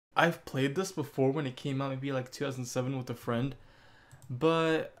I've played this before when it came out, maybe like 2007 with a friend,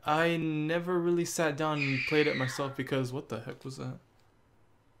 but I never really sat down and played it myself because what the heck was that?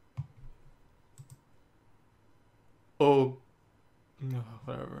 Oh, no,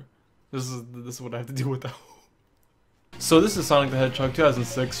 whatever. This is what I have to deal with now. So this is Sonic the Hedgehog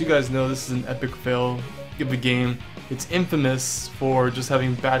 2006. You guys know this is an epic fail of a game. It's infamous for just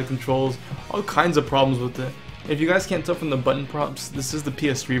having bad controls, all kinds of problems with it. If you guys can't tell from the button prompts, this is the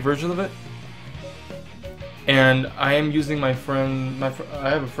PS3 version of it. And I am using I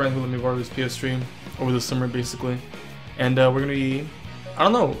have a friend who let me borrow his PS3 over the summer basically. And we're gonna be, I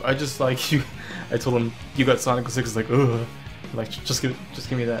don't know, I just like you. I told him you got Sonic 06. He's like, ugh, like just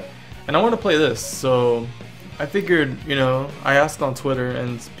give me that. And I want to play this, so I figured, you know, I asked on Twitter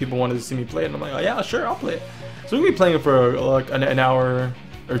and people wanted to see me play it, and I'm like, oh, yeah, sure, I'll play it. So we're gonna be playing it for like an hour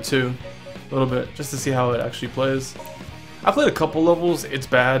or two, a little bit, just to see how it actually plays. I played a couple levels. It's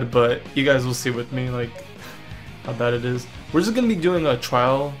bad, but you guys will see with me like how bad it is. We're just gonna be doing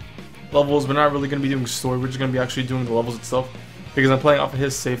trial levels. We're not really gonna be doing story. We're just gonna be actually doing the levels itself, because I'm playing off of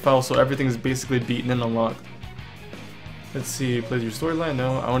his save file, so everything is basically beaten and unlocked. Let's see, plays your storyline.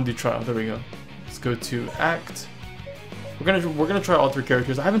 No, I want to do trial. There we go. Let's go to act. We're gonna try all three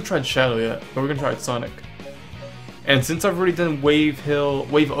characters. I haven't tried Shadow yet, but we're gonna try Sonic. And since I've already done Wave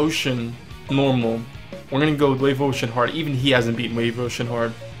Ocean normal, we're gonna go with Wave Ocean hard. Even he hasn't beaten Wave Ocean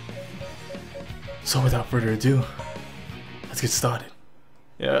hard. So without further ado, let's get started.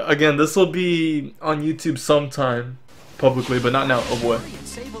 Yeah, again, this will be on YouTube sometime publicly, but not now. Oh boy.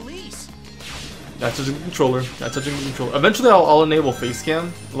 Not touching the controller. Not touching the controller. Eventually, I'll enable face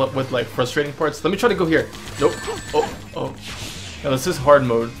cam with like frustrating parts. Let me try to go here. Nope. Oh. Now this is hard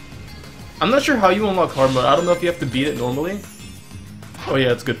mode. I'm not sure how you unlock hard mode. I don't know if you have to beat it normally. Oh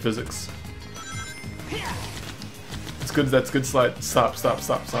yeah, it's good physics. It's good. That's good slide. Stop.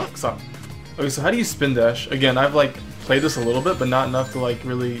 Okay, so how do you spin dash? Again, I've like played this a little bit, but not enough to like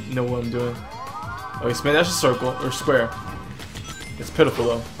really know what I'm doing. Okay, spin dash is circle or square. It's pitiful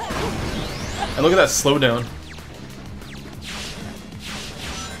though. And look at that slowdown.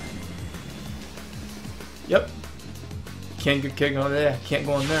 Yep. Can't go there. Can't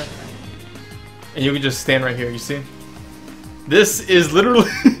go on there. And you can just stand right here. You see? This is literally.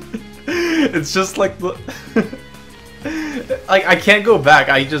 It's just like the. Like I can't go back.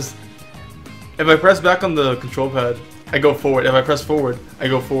 I just. If I press back on the control pad, I go forward. If I press forward, I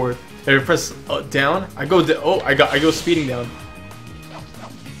go forward. If I press down, I go. I go speeding down.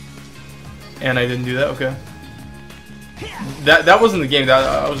 And I didn't do that. Okay. That wasn't the game.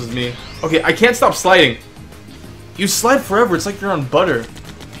 That was just me. Okay, I can't stop sliding. You slide forever. It's like you're on butter.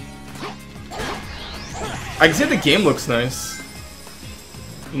 I can see the game looks nice.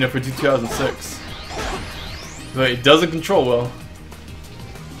 You know, for 2006. But it doesn't control well.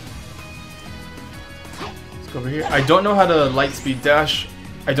 Let's go over here. I don't know how to light speed dash.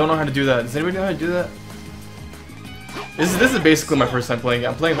 I don't know how to do that. Does anybody know how to do that? This is basically my first time playing it.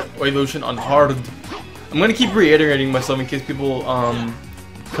 I'm playing Wave Ocean on hard. I'm gonna keep reiterating myself in case people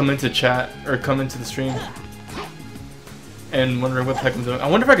come into chat or come into the stream and wondering what the heck I'm doing. I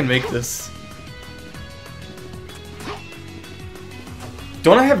wonder if I can make this.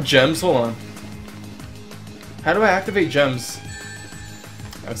 Don't I have gems? Hold on. How do I activate gems?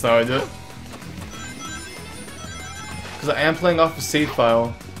 That's not how I do it. Because I am playing off a save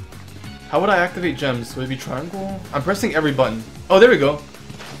file. How would I activate gems? Would it be triangle? I'm pressing every button. Oh, there we go.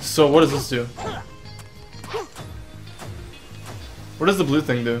 So what does this do? What does the blue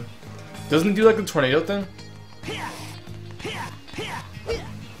thing do? Doesn't it do like the tornado thing?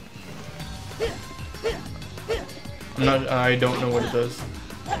 I don't know what it does.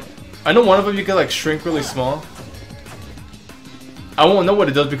 I know one of them you can like shrink really small. I won't know what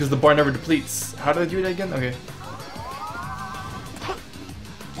it does because the bar never depletes. How did I do it again? Okay.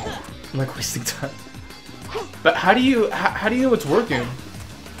 I'm like wasting time. But how do you know it's working?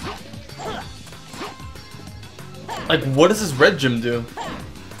 Like what does this red gem do?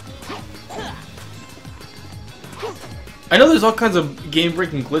 I know there's all kinds of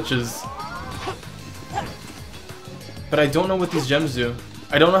game-breaking glitches. But I don't know what these gems do.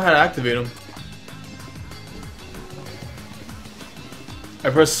 I don't know how to activate them. I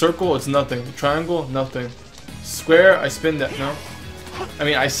press circle, it's nothing. Triangle, nothing. Square, I spin that, no. I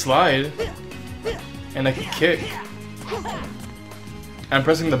mean, I slide, and I can kick. I'm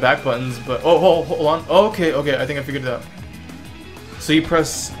pressing the back buttons, but hold on. Oh, okay, I think I figured it out. So you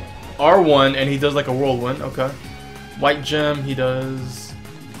press R1, and he does like a whirlwind. Okay. White gem, he does.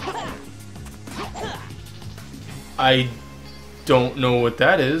 I don't know what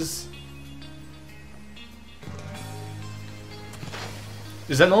that is.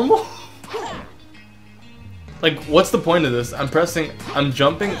 Is that normal? Like, what's the point of this? I'm pressing, I'm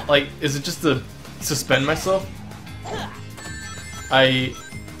jumping, like, is it just to suspend myself?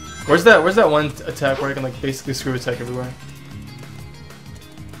 Where's that one attack where I can, like, basically screw attack everywhere?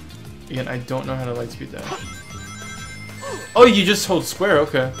 Again, I don't know how to light speed dash. Oh, you just hold square,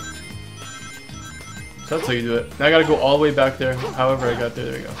 okay. So that's how you do it. Now I gotta go all the way back there, however I got there,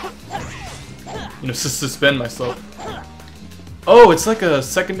 there you go. You know, suspend myself. Oh, it's like a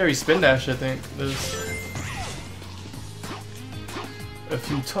secondary spin dash, I think. If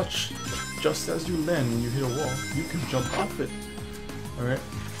you touch just as you land when you hit a wall, you can jump off it. Alright.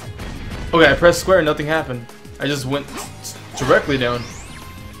 Okay, I pressed square and nothing happened. I just went directly down.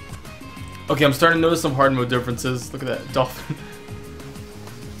 Okay, I'm starting to notice some hard mode differences. Look at that, dolphin.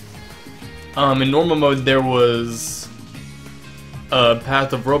 In normal mode there was a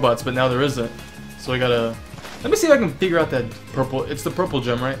path of robots, but now there isn't. So I gotta... Let me see if I can figure out that purple... It's the purple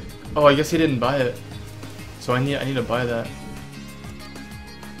gem, right? Oh, I guess he didn't buy it. So I need to buy that.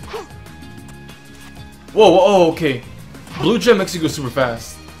 Whoa, whoa, oh, okay. Blue gem makes you go super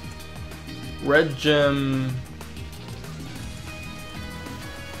fast. Red gem...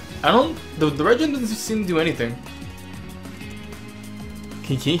 I don't... The red gem doesn't seem to do anything.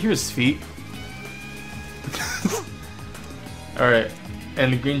 Can you hear his feet? Alright.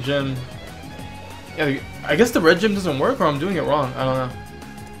 And the green gem... Yeah, I guess the red gem doesn't work, or I'm doing it wrong. I don't know.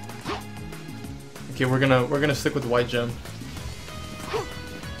 Okay, we're gonna stick with the white gem.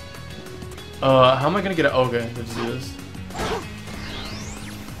 How am I gonna get it? Oh, okay, let's do this.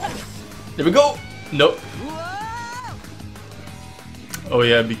 There we go! Nope. Oh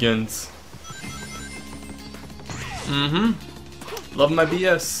yeah, it begins. Love my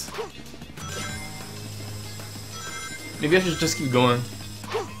BS. Maybe I should just keep going.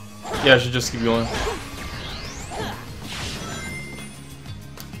 Yeah, I should just keep going.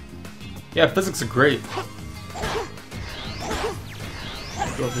 Yeah, physics are great.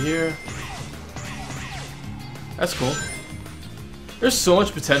 Go over here. That's cool. There's so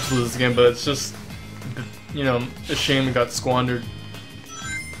much potential to this game, but it's just, you know, a shame it got squandered.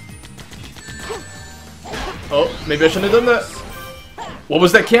 Oh, maybe I shouldn't have done that. What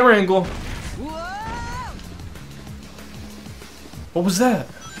was that camera angle? What was that?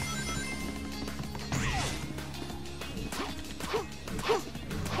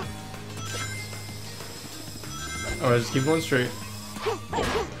 Alright, just keep going straight.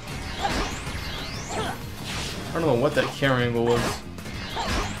 I don't know what that camera angle was.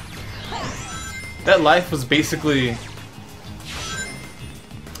 That life was basically... I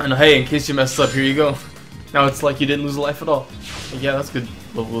don't know, hey, in case you messed up, here you go. Now it's like you didn't lose a life at all. Yeah, that's good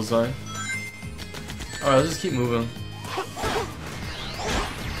level design. Alright, let's just keep moving.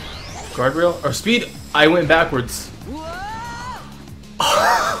 Guardrail? Or speed? I went backwards.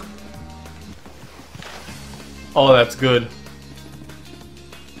 Oh, that's good.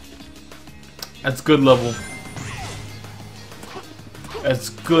 That's good level. That's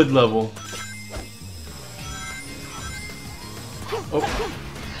good level. Oh.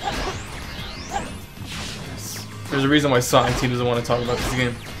 There's a reason why Sonic Team doesn't want to talk about this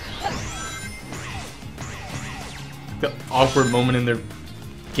game. The awkward moment in their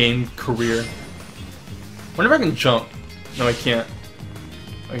game career. Whenever I can jump. No, I can't.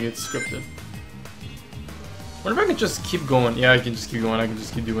 Okay, it's scripted. Whenever I can just keep going. Yeah, I can just keep going. I can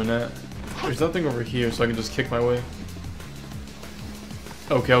just keep doing that. There's nothing over here, so I can just kick my way.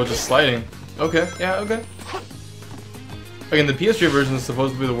 Okay, I was just sliding. Okay, yeah, okay. Again, the PS3 version is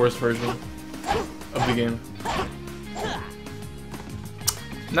supposed to be the worst version of the game.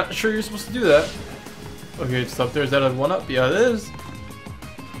 Not sure you're supposed to do that. Okay, it's up there. Is that a 1-up? Yeah, it is.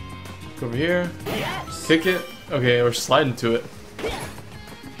 Go over here. Kick it. Okay, or slide into it.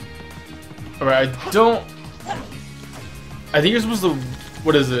 Alright, I think you're supposed to...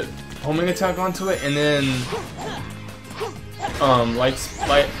 What is it? Homing attack onto it, and then...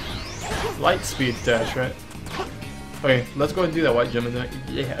 light speed dash, right? Okay, let's go and do that white gem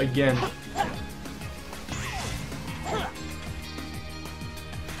again.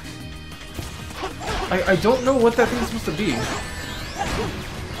 I don't know what that thing is supposed to be.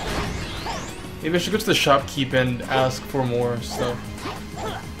 Maybe I should go to the shopkeep and ask for more stuff.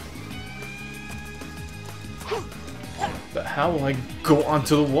 But how will I go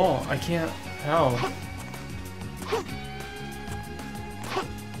onto the wall? I can't. How?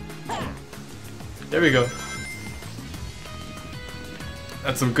 There we go.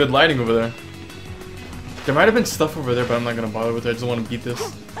 That's some good lighting over there. There might have been stuff over there, but I'm not gonna bother with it. I just want to beat this.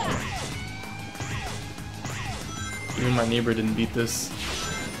 Even my neighbor didn't beat this.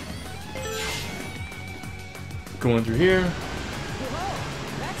 Going through here.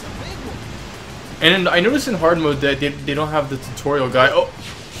 And I noticed in hard mode that they don't have the tutorial guy. Oh!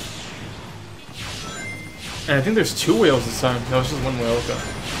 And I think there's 2 whales this time. No, it's just 1 whale. Okay.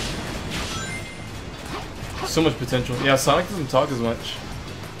 So much potential. Yeah, Sonic doesn't talk as much.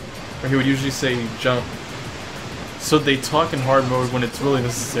 Or he would usually say jump. So they talk in hard mode when it's really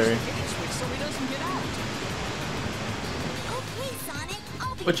necessary.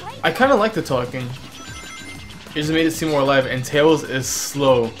 Which, I kind of like the talking. It just made it seem more alive, and Tails is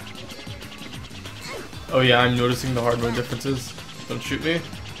slow. Oh yeah, I'm noticing the hard mode differences. Don't shoot me.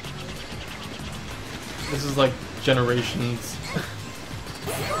 This is like Generations.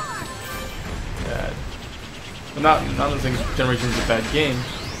 Bad. But not saying Generations is a bad game.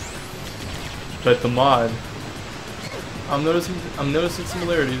 But the mod, I'm noticing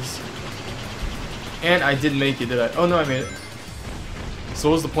similarities. And I did make it, did I? Oh no, I made it. So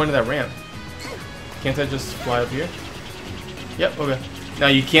what was the point of that ramp? Can't I just fly up here? Yep, okay. Now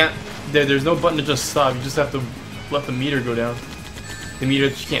you can't, there's no button to just stop, you just have to let the meter go down. The meter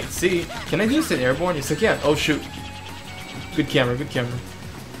that you can't see. Can I do this in airborne? Yes I can. Oh shoot. Good camera, good camera.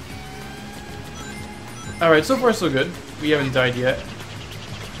 Alright, so far so good. We haven't died yet.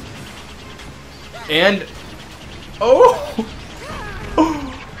 And... Oh!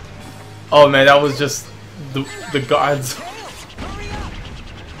 Oh man, that was just the gods.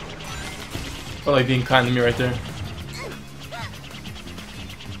 Or like being kind to me right there.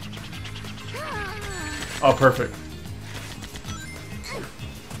 Oh, perfect.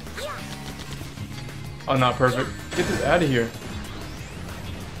 Oh, not perfect. Get this out of here.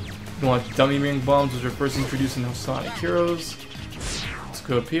 You want dummy ring bombs, which are first introduced in Sonic Heroes. Let's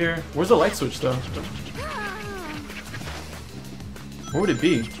go up here. Where's the light switch, though? Where would it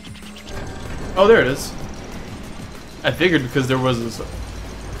be? Oh, there it is. I figured because there was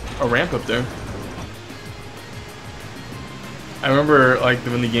a ramp up there. I remember like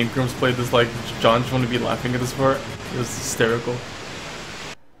when the Game Grumps played this, like John just wanted to be laughing at this part. It was hysterical.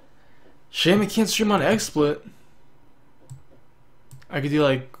 Shame I can't stream on XSplit. I could do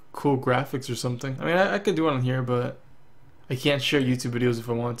like cool graphics or something. I mean, I could do it on here, but I can't share YouTube videos if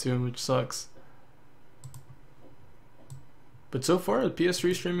I want to, which sucks. But so far, the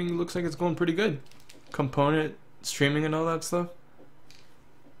PS3 streaming looks like it's going pretty good. Component streaming and all that stuff.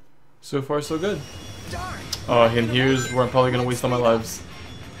 So far, so good. Oh, and here's where I'm probably gonna waste all my lives.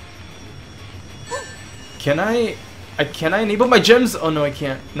 Can I enable my gems? Oh no, I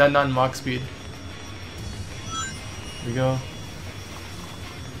can't. Not in Mach speed. Here we go.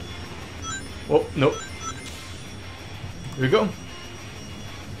 Oh, nope. Here we go.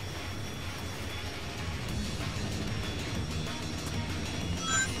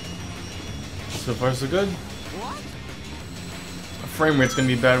 So far, so good. Frame rate's gonna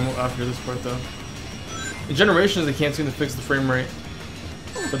be bad after this part, though. In Generations, they can't seem to fix the frame rate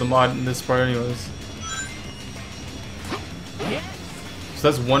for the mod in this part, anyways. So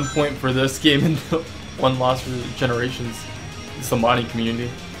that's 1 point for this game and 1 loss for Generations. It's the modding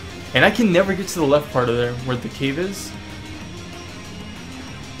community. And I can never get to the left part of there, where the cave is.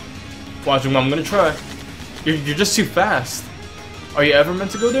 Watch him, I'm gonna try. You're just too fast. Are you ever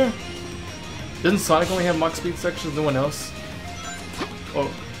meant to go there? Doesn't Sonic only have Mach speed sections, no one else? Oh,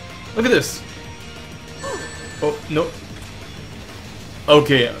 look at this. Oh, no.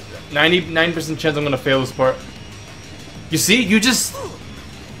 Okay, 99% chance I'm gonna fail this part. You see, you just...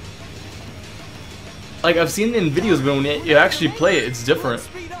 Like, I've seen it in videos, but when you actually play it, it's different.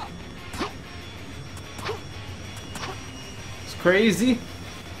 It's crazy.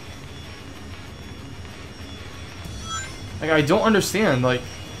 Like, I don't understand, like...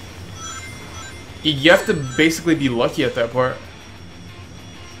 You have to basically be lucky at that part.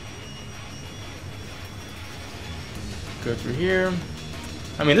 Go through here.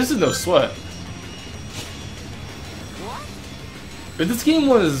 I mean, this is no sweat. If this game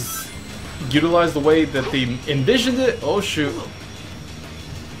was utilized the way that they envisioned it, oh shoot.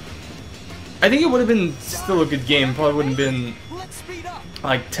 I think it would have been still a good game. Probably wouldn't have been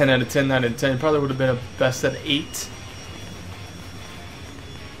like 10 out of 10, 9 out of 10. Probably would have been a best at 8.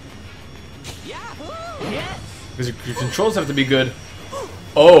 Because your controls have to be good.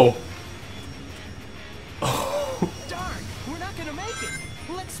 Oh.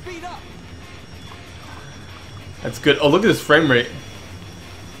 That's good. Oh, look at this frame rate.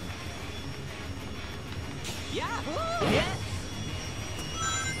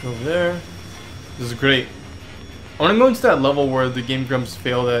 Go over there. This is great. I want to go into that level where the Game Grumps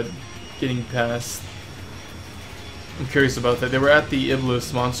failed at getting past. I'm curious about that. They were at the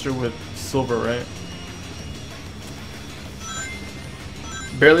Iblis monster with Silver, right?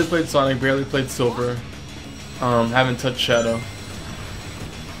 Barely played Sonic, barely played Silver. Haven't touched Shadow.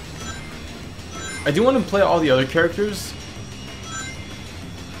 I do want to play all the other characters,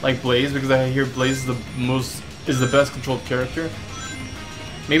 like Blaze, because I hear Blaze is the best controlled character.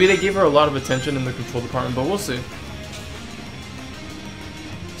 Maybe they gave her a lot of attention in the control department, but we'll see.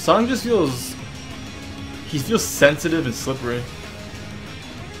 Sonic just feels... he feels sensitive and slippery.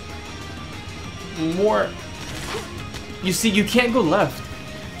 More... you see, you can't go left.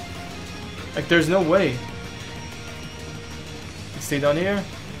 Like, there's no way. Stay down here.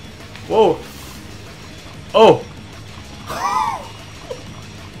 Whoa! Oh!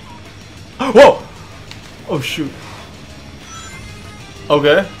 Whoa! Oh shoot.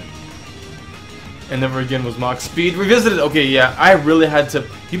 Okay. And never again was Mach Speed revisited. Okay, yeah, I really had to.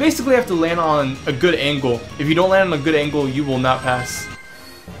 You basically have to land on a good angle. If you don't land on a good angle, you will not pass.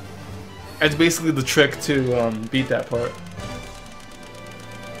 That's basically the trick to beat that part.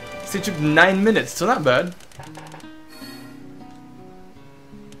 So it took 9 minutes, so not bad.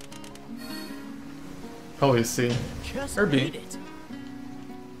 Probably C. Or B.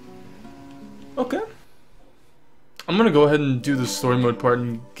 Okay. I'm gonna go ahead and do the story mode part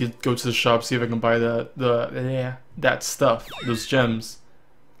and go to the shop, see if I can buy that stuff, those gems.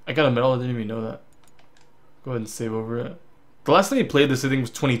 I got a medal, I didn't even know that. Go ahead and save over it. The last time I played this, I think,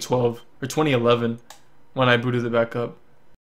 was 2012 or 2011 when I booted it back up.